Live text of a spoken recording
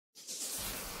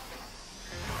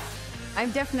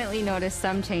I've definitely noticed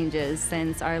some changes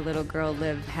since our little girl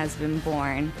Liv has been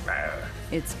born.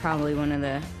 It's probably one of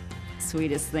the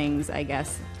sweetest things, I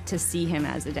guess, to see him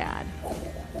as a dad.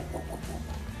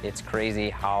 It's crazy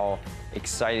how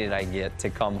excited I get to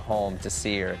come home to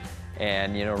see her.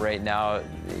 And, you know, right now,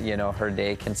 you know, her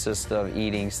day consists of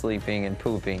eating, sleeping, and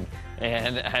pooping.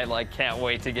 And I, like, can't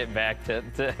wait to get back to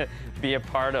be a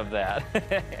part of that.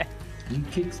 You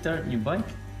kickstarting your bike?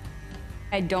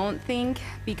 I don't think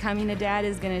becoming a dad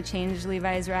is going to change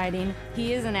Levi's riding.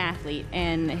 He is an athlete,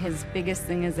 and his biggest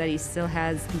thing is that he still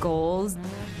has goals,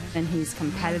 and he's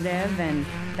competitive, and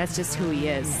that's just who he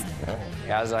is.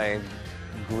 As I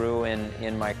grew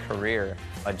in my career,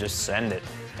 I just send it,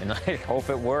 and I hope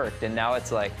it worked. And now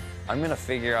it's like, I'm going to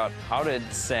figure out how to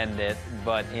send it,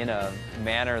 but in a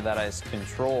manner that is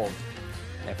controlled.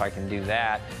 If I can do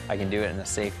that, I can do it in a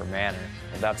safer manner.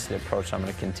 And that's the approach I'm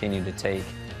going to continue to take,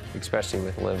 especially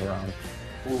with Liv around.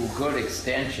 Ooh, good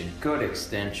extension, good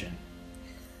extension.